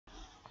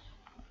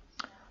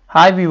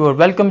Hi viewer,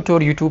 welcome to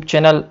our YouTube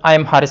channel. I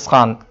am Haris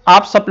Khan.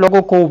 आप सब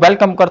लोगों को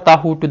वेलकम करता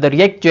हूं टू द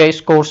reactjs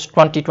कोर्स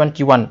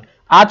 2021।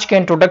 आज के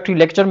इंट्रोडक्टरी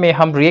लेक्चर में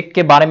हम रिएक्ट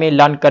के बारे में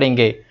लर्न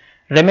करेंगे।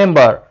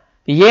 रिमेंबर,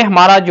 ये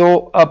हमारा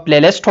जो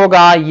प्लेलिस्ट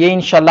होगा ये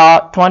इंशाल्लाह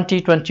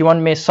 2021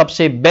 में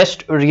सबसे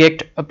बेस्ट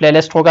रिएक्ट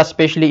प्लेलिस्ट होगा,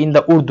 specially in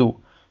the Urdu.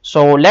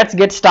 So let's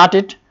get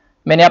started.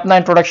 मैंने अपना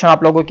इंट्रोडक्शन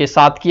आप लोगों के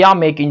साथ किया।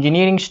 मैं एक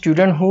इंजीनियरिंग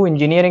स्टूडेंट हूँ,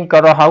 इंजीनियरिंग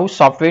कर रहा हूँ,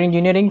 software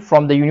engineering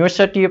from the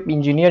university of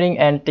engineering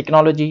and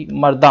technology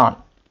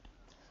Mardan.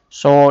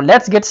 So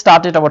let's get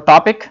started our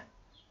topic.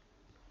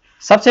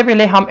 सबसे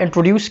पहले हम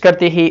इंट्रोड्यूस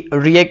करते हैं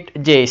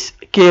reactjs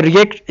के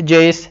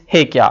reactjs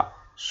है क्या।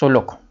 So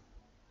look,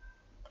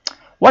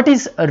 what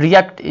is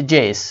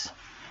reactjs?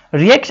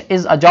 React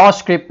is a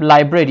JavaScript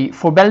library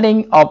for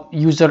building of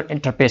user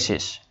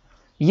interfaces।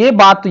 ये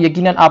बात तो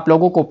यकीनन आप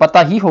लोगों को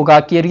पता ही होगा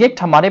कि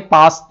React हमारे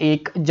पास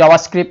एक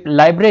JavaScript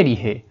लाइब्रेरी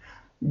है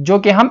जो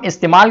कि हम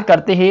इस्तेमाल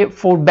करते हैं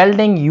for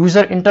building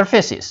user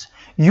interfaces.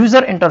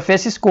 User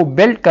interfaces को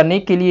बिल्ड करने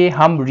के लिए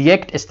हम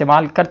रिएक्ट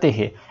इस्तेमाल करते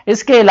हैं।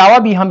 इसके अलावा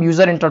भी हम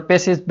यूजर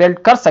इंटरफेसेस बिल्ड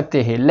कर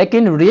सकते हैं,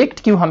 लेकिन रिएक्ट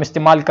क्यों हम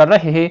इस्तेमाल कर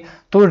रहे हैं?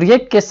 तो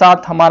रिएक्ट के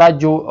साथ हमारा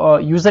जो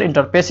यूजर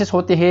इंटरफेसेस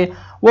होते हैं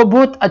वो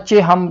बहुत अच्छे,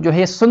 हम जो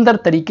है सुंदर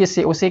तरीके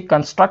से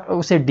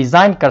उसे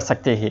डिजाइन कर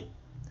सकते हैं।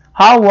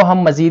 हाँ, वो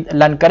हम मजीद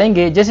लर्न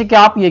करेंगे। जैसे कि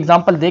आप ये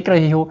एग्जांपल देख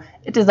रहे हो,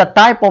 it is the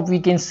type of we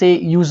can say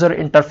user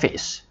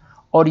interface,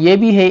 और ये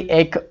भी है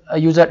एक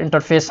यूजर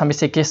इंटरफेस, हम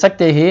इसे कह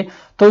सकते हैं।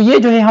 तो ये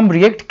जो है हम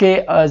रिएक्ट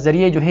के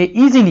जरिए जो है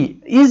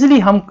इजीली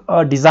हम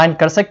डिजाइन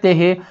कर सकते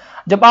हैं।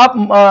 जब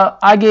आप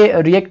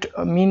आगे रिएक्ट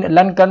मीन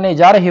लर्न करने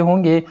जा रहे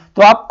होंगे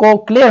तो आपको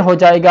क्लियर हो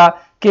जाएगा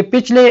कि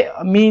पिछले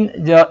मीन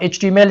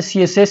HTML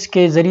CSS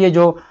के जरिए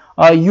जो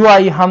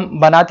UI हम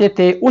बनाते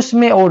थे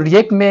उसमें और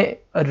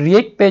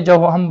रिएक्ट पे जो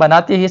हम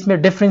बनाते हैं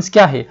इसमें डिफरेंस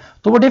क्या है।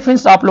 तो वो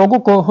डिफरेंस आप लोगों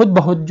को खुद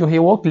ब खुद जो है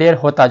वो क्लियर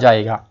होता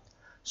जाएगा।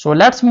 So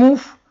let's move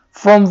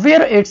from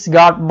where it's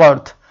got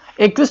birth.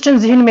 एक क्वेश्चन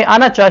जहन में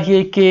आना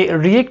चाहिए कि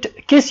रिएक्ट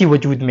कैसी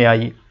वजूद में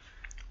आई,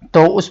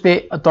 तो उस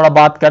पर थोड़ा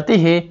बात करते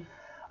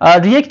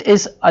हैं। React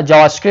is a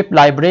JavaScript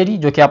library,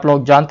 जो कि आप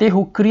लोग जानते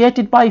हो,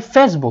 क्रिएटेड बाय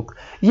फेसबुक।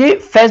 ये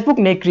फेसबुक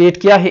ने क्रिएट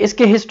किया है।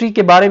 इसके हिस्ट्री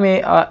के बारे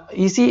में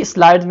इसी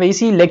स्लाइड में,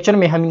 इसी लेक्चर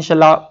में हम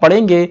इंशाल्लाह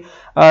पढ़ेंगे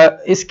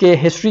इसके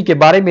हिस्ट्री के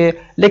बारे में।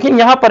 लेकिन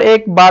यहाँ पर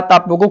एक बात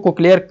आप लोगों को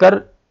क्लियर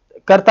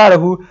करता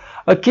रहूं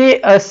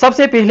कि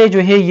सबसे पहले जो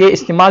है ये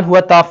इस्तेमाल हुआ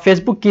था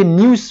फेसबुक के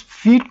न्यूज़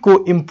फीड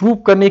को इम्प्रूव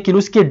करने के लिए,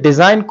 उसके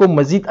डिज़ाइन को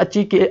मज़ीद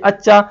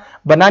अच्छा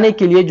बनाने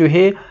के लिए जो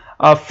है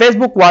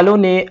फेसबुक वालों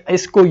ने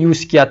इसको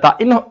यूज़ किया था।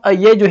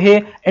 ये जो है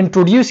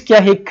इंट्रोड्यूस किया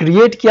है,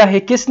 क्रिएट किया है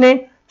किसने?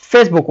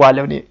 फेसबुक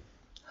वालों ने।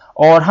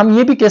 और हम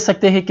ये भी कह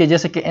सकते हैं कि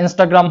जैसे कि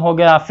इंस्टाग्राम हो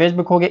गया,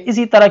 फेसबुक हो गया,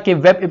 इसी तरह के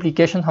वेब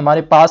एप्लीकेशन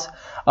हमारे पास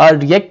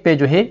रिएक्ट पे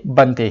जो है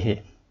बनते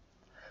हैं।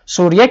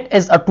 सो react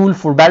is a tool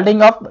for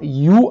building of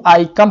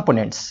UI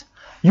components,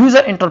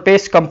 user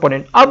interface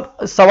component. अब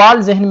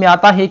सवाल जहन में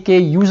आता है कि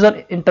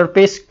यूजर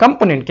इंटरफेस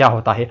कंपोनेंट क्या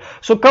होता है।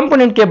 सो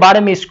कंपोनेंट के बारे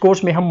में इस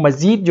कोर्स में हम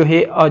मजीद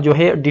जो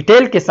है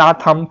डिटेल के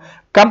साथ हम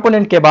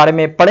कंपोनेंट के बारे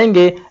में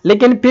पढ़ेंगे,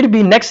 लेकिन फिर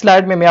भी नेक्स्ट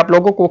स्लाइड में मैं आप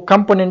लोगों को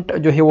कंपोनेंट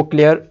जो है वो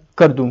क्लियर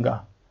कर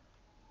दूंगा।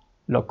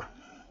 Look,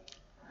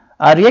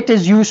 react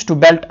is used to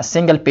build a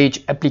single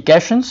page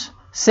applications.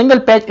 Single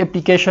page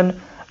application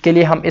के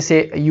लिए हम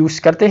इसे यूज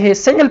करते हैं।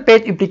 सिंगल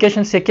पेज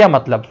एप्लीकेशन से क्या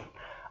मतलब?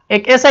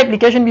 एक ऐसा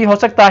एप्लीकेशन भी हो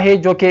सकता है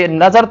जो कि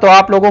नजर तो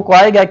आप लोगों को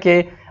आएगा कि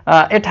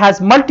इट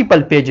हैज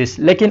मल्टीपल पेजेस,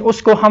 लेकिन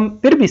उसको हम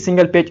फिर भी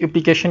सिंगल पेज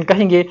एप्लीकेशन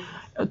कहेंगे।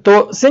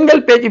 तो सिंगल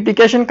पेज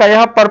एप्लीकेशन का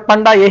यहाँ पर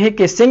पंडा यह है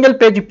कि सिंगल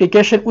पेज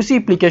एप्लीकेशन उसी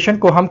एप्लीकेशन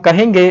को हम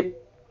कहेंगे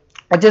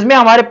जिसमें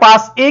हमारे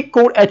पास एक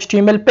कोड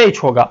HTML पेज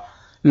होगा।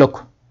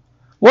 लुक,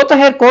 वो तो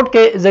है कोड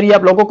के जरिए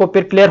आप लोगों को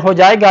फिर क्लियर हो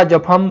जाएगा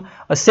जब हम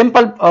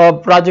सिंपल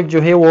प्रोजेक्ट जो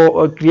है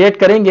वो क्रिएट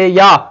करेंगे,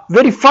 या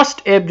वेरी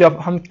फर्स्ट ऐप जब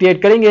हम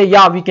क्रिएट करेंगे,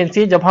 या वी कैन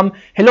सी जब हम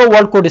हेलो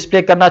वर्ल्ड को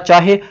डिस्प्ले करना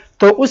चाहे,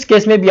 तो उस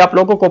केस में भी आप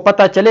लोगों को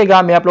पता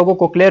चलेगा। मैं आप लोगों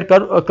को क्लियर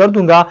कर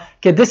दूंगा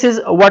कि this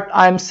is what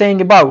I am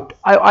saying about,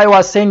 I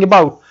was saying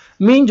about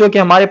mean जो कि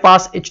हमारे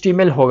पास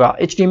HTML होगा,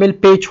 HTML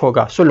पेज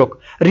होगा। So look,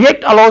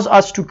 react allows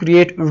us to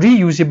create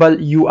reusable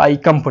UI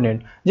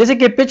component. जैसे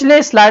कि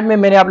पिछले स्लाइड में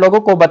मैंने आप लोगों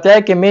को बताया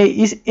कि मैं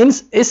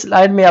इस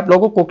स्लाइड में आप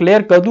लोगों को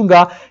क्लियर कर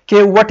दूंगा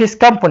कि व्हाट इज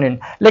कंपोनेंट,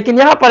 लेकिन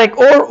यहाँ पर एक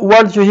और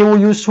वर्ड जो है वो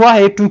यूज हुआ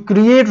है, to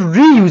create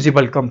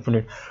reusable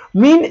component.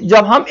 Mean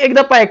जब हम एक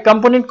दफा एक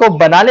कंपोनेंट को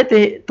बना लेते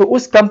हैं तो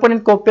उस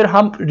कंपोनेंट को फिर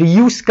हम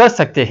रीयूज कर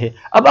सकते हैं।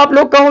 अब आप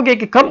लोग कहोगे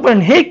कि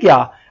कंपोनेंट है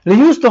क्या?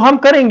 रीयूज तो हम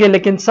करेंगे,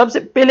 लेकिन सबसे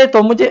पहले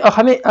तो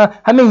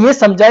हमें ये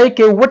समझाए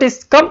कि what is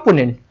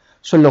component.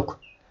 So look,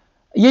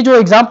 ये जो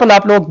एग्जांपल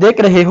आप लोग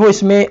देख रहे हो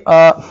इसमें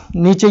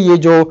नीचे ये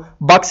जो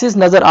बॉक्सेस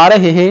नजर आ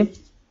रहे हैं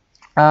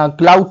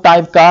क्लाउड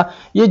टाइप का,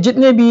 ये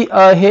जितने भी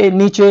है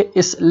नीचे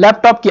इस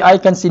लैपटॉप की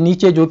आइकन से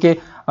नीचे जो कि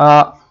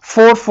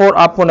 4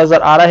 आपको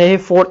नजर आ रहे हैं,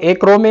 4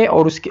 एक रो में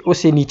और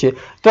उससे नीचे,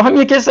 तो हम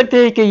ये कह सकते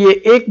हैं कि ये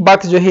एक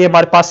बॉक्स जो है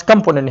हमारे पास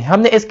कंपोनेंट है।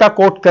 हमने इसका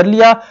कोड कर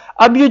लिया।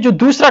 अब ये जो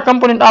दूसरा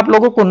कंपोनेंट आप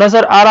लोगों को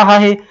नजर आ रहा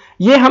है,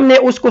 ये हमने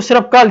उसको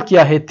सिर्फ कॉल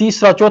किया है,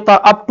 तीसरा, चौथा,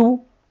 अप टू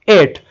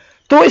 8।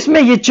 तो इसमें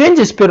ये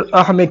चेंजेस फिर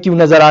हमें क्यों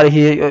नजर आ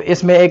रही है?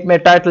 इसमें एक में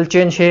टाइटल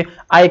चेंज है,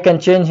 आइकन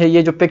चेंज है,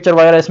 ये जो पिक्चर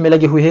वगैरह इसमें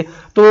लगी हुई है,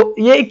 तो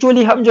ये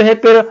एक्चुअली हम जो है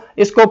फिर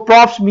इसको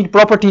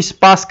प्रॉपर्टीज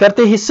पास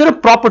करते हैं,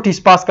 सिर्फ प्रॉपर्टीज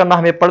पास करना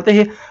हमें पड़ते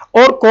हैं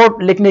और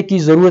कोड लिखने की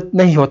जरूरत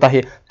नहीं होता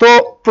है। तो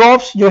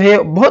प्रॉप्स जो है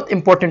बहुत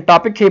इंपॉर्टेंट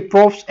टॉपिक है,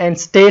 प्रॉप्स एंड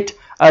स्टेट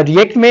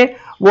रिएक्ट में,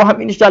 वो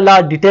हम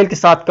इंशाल्लाह डिटेल के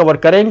साथ कवर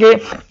करेंगे।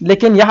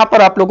 लेकिन यहाँ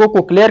पर आप लोगों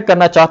को क्लियर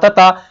करना चाहता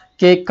था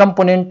कि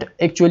कंपोनेंट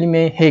एक्चुअली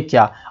में है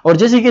क्या। और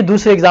जैसे कि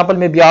दूसरे एग्जांपल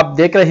में भी आप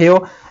देख रहे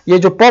हो, ये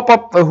जो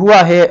पॉपअप हुआ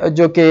है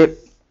जो कि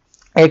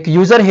एक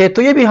यूजर है,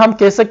 तो ये भी हम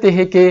कह सकते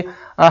हैं कि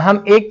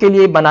हम एक के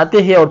लिए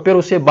बनाते हैं और फिर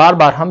उसे बार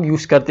बार हम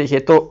यूज करते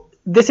हैं। तो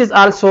this is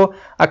also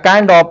a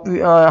kind of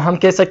हम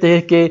कह सकते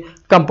हैं कि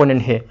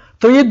कंपोनेंट है।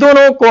 तो ये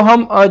दोनों को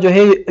हम जो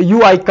है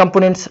यूआई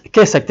कंपोनेंट्स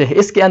कह सकते हैं।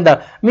 इसके अंदर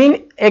मीन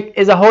एक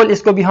एज अ होल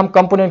इसको भी हम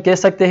कंपोनेंट कह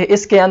सकते हैं।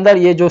 इसके अंदर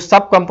ये जो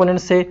सब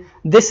कंपोनेंट्स है,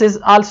 this is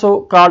also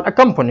called a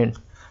component.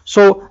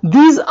 So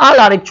these all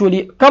are actually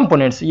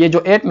components, ये जो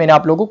 8 मैंने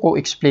आप लोगों को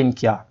एक्सप्लेन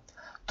किया।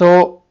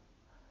 तो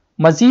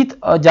मजीद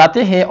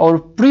जाते हैं और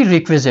pre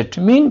requisite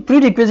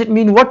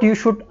mean what you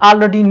should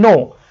already know.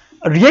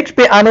 React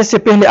पे आने से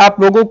पहले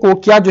आप लोगों को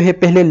क्या जो है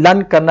पहले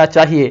लर्न करना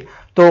चाहिए,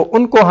 तो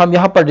उनको हम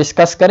यहां पर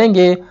डिस्कस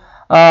करेंगे।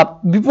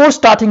 Before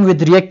starting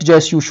with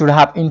reactjs you should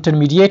have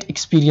intermediate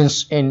experience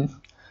in,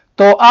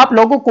 तो आप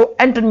लोगों को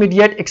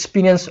इंटरमीडिएट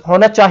एक्सपीरियंस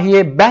होना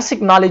चाहिए,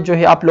 बेसिक नॉलेज जो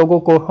है आप लोगों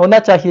को होना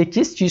चाहिए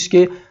किस चीज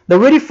के। The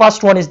very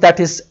first one is that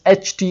is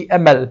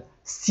HTML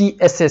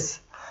CSS,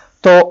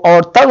 तो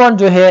और थर्ड वन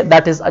जो है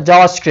दैट इज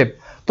जावास्क्रिप्ट।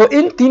 तो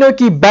इन तीनों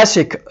की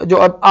बेसिक जो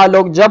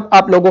जब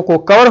आप लोगों को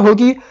कवर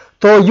होगी,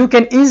 तो you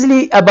can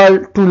easily able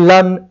to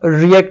learn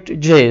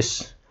reactjs।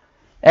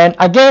 And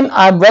again,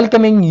 I'm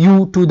welcoming you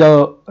to the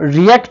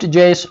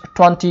reactjs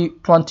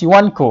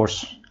 2021 course.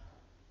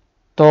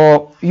 So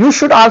you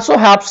should also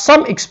have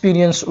some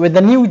experience with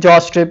the new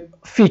JavaScript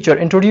feature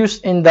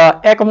introduced in the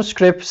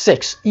ECMAScript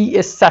 6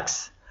 ES6.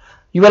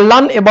 You will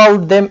learn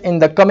about them in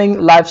the coming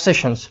live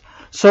sessions.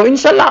 So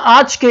inshallah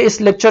आज के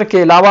इस lecture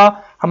के अलावा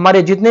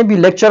हमारे जितने भी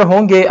lecture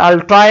होंगे,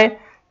 I'll try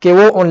कि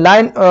वो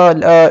ऑनलाइन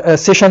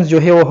सेशंस जो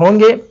है वो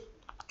होंगे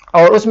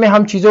और उसमें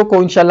हम चीज़ों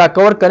को इंशाल्लाह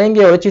कवर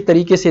करेंगे और अच्छी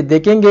तरीके से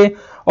देखेंगे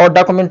और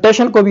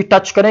डॉक्यूमेंटेशन को भी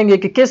टच करेंगे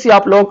कि कैसे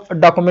आप लोग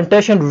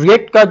डॉक्यूमेंटेशन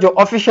रिएक्ट का जो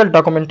ऑफिशियल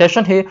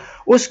डॉक्यूमेंटेशन है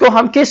उसको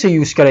हम कैसे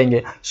यूज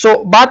करेंगे। सो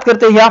बात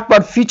करते हैं यहाँ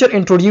पर feature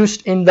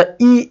introduced in the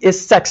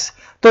ES6।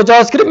 तो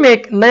जावास्क्रिप्ट में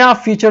एक नया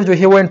फीचर जो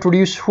है वो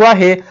इंट्रोड्यूस हुआ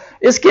है,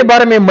 इसके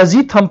बारे में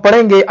मजीद हम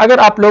पढ़ेंगे। अगर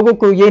आप लोगों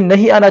को ये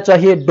नहीं आना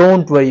चाहिए,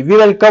 don't worry, we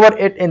will cover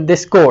it in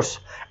this course.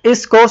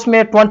 इस कोर्स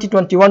में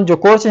 2021 जो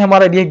कोर्स है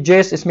हमारा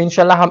reactjs, इसमें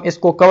इंशाल्लाह हम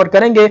इसको कवर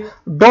करेंगे,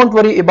 डोंट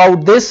वरी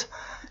अबाउट दिस।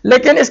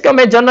 लेकिन इसका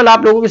मैं जनरल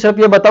आप लोगों को सिर्फ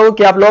ये बताऊं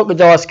कि आप लोग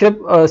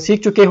जावास्क्रिप्ट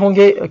सीख चुके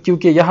होंगे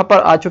क्योंकि यहाँ पर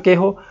आ चुके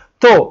हो।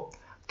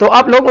 तो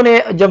आप लोगों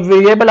ने जब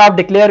वेरिएबल आप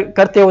डिक्लेयर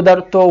करते हो उधर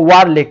तो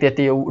वार लिख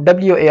देते हो,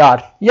 WAR।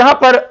 यहाँ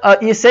पर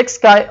ES6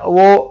 का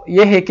वो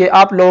ये है कि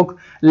आप लोग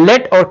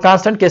लेट और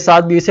कांस्टेंट के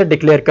साथ भी इसे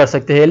डिक्लेयर कर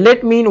सकते हैं।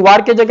 लेट मीन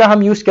वार के जगह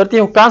हम यूज करते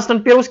हैं,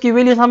 कांस्टेंट पे उसकी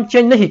वैल्यू हम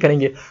चेंज नहीं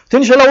करेंगे। तो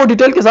इंशाल्लाह वो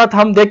डिटेल के साथ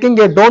हम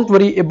देखेंगे, don't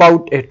worry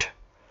about it.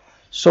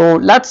 So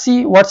let's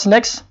see what's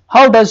next,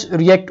 how does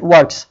react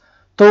works.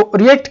 तो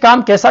रिएक्ट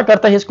काम कैसा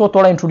करता है इसको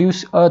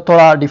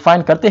थोड़ा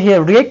डिफाइन करते हैं।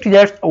 React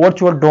creates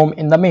virtual dome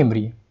in the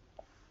memory.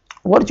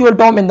 Virtual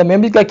dome in the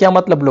memory का क्या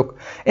मतलब? Look,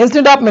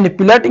 instead of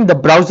manipulating the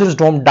browsers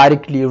dome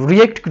directly,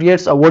 react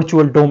creates a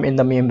virtual dome in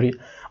the memory.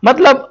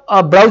 मतलब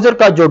ब्राउजर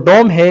का जो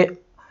डोम है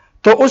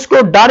तो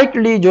उसको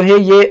डायरेक्टली जो है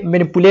ये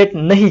मैनिपुलेट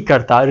नहीं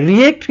करता।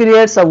 React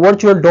creates a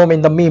virtual dome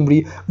in the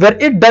memory where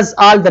it does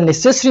all the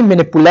necessary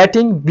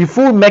manipulating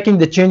before making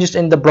the changes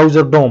in the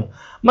browser डोम।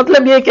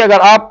 मतलब ये कि अगर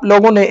आप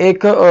लोगों ने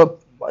एक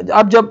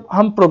अब जब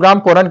हम प्रोग्राम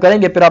को रन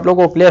करेंगे फिर आप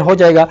लोगों को क्लियर हो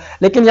जाएगा,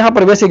 लेकिन यहां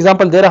पर वैसे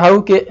एग्जांपल दे रहा हूं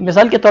कि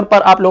मिसाल के तौर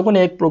पर आप लोगों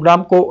ने एक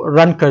प्रोग्राम को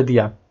रन कर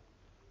दिया,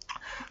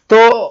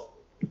 तो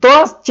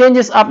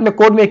चेंजेस आपने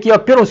कोड में किया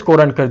फिर उसको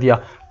रन कर दिया,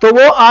 तो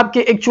वो आपके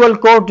एक्चुअल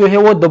कोड जो है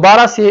वो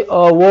दोबारा से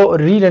वो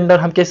री रेंडर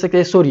हम कह सकते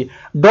हैं, सॉरी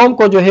डोम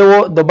को जो है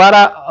वो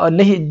दोबारा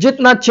नहीं,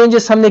 जितना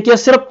चेंजेस हमने किया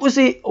सिर्फ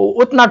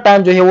उतना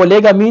टाइम जो है वो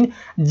लेगा। मीन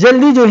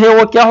जल्दी जो है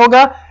वो क्या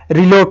होगा,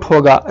 रिलोड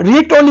होगा।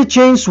 React only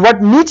change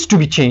what needs to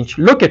be change.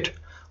 Look it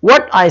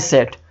what I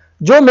said,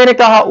 जो मैंने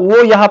कहा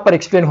वो यहां पर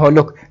एक्सप्लेन हो।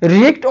 Look,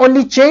 react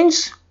only change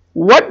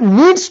what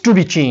needs to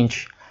be change.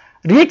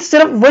 React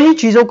सिर्फ वही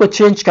चीजों को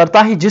चेंज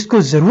करता है जिसको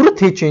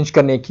जरूरत है चेंज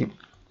करने की।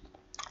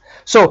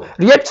 सो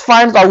react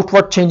finds out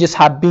what changes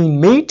have been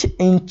made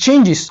in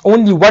changes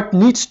only what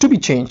needs to be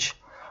change.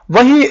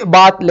 वही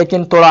बात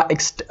लेकिन थोड़ा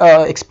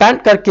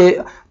एक्सपैंड करके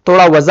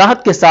थोड़ा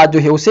वजाहत के साथ जो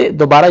है उसे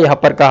दोबारा यहां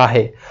पर कहा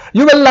है।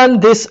 You will learn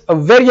this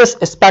various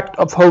aspect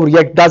of how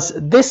react does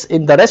this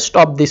in the rest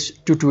of this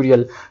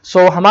tutorial.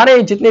 सो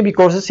हमारे जितने भी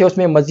कोर्सेस है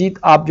उसमें मजीद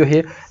आप जो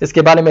है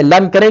इसके बारे में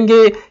लर्न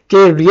करेंगे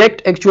कि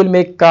रिएक्ट एक्चुअल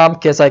में काम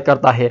कैसा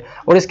करता है।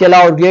 और इसके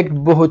अलावा रिएक्ट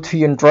बहुत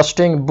ही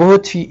इंटरेस्टिंग,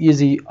 बहुत ही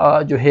ईजी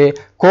जो है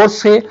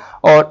कोर्स है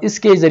और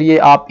इसके जरिए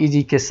आप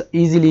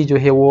इजीली जो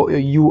है वो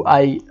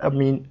UI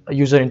मीन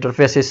यूजर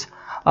इंटरफेसेस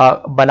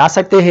बना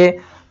सकते हैं।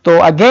 तो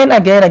again I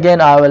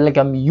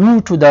welcome you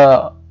to the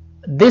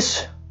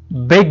this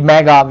big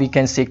mega, we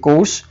can say,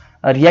 course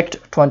React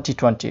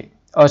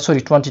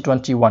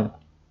 2021.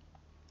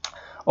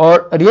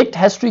 और React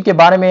history के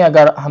बारे में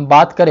अगर हम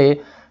बात करें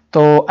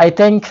तो I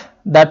think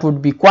that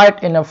would be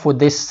quite enough for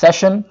this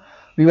session.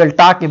 We will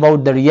talk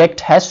about the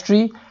React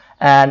history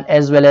and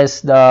as well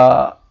as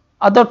the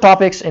other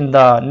topics in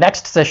the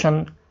next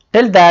session.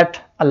 Till that,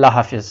 Allah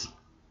Hafiz.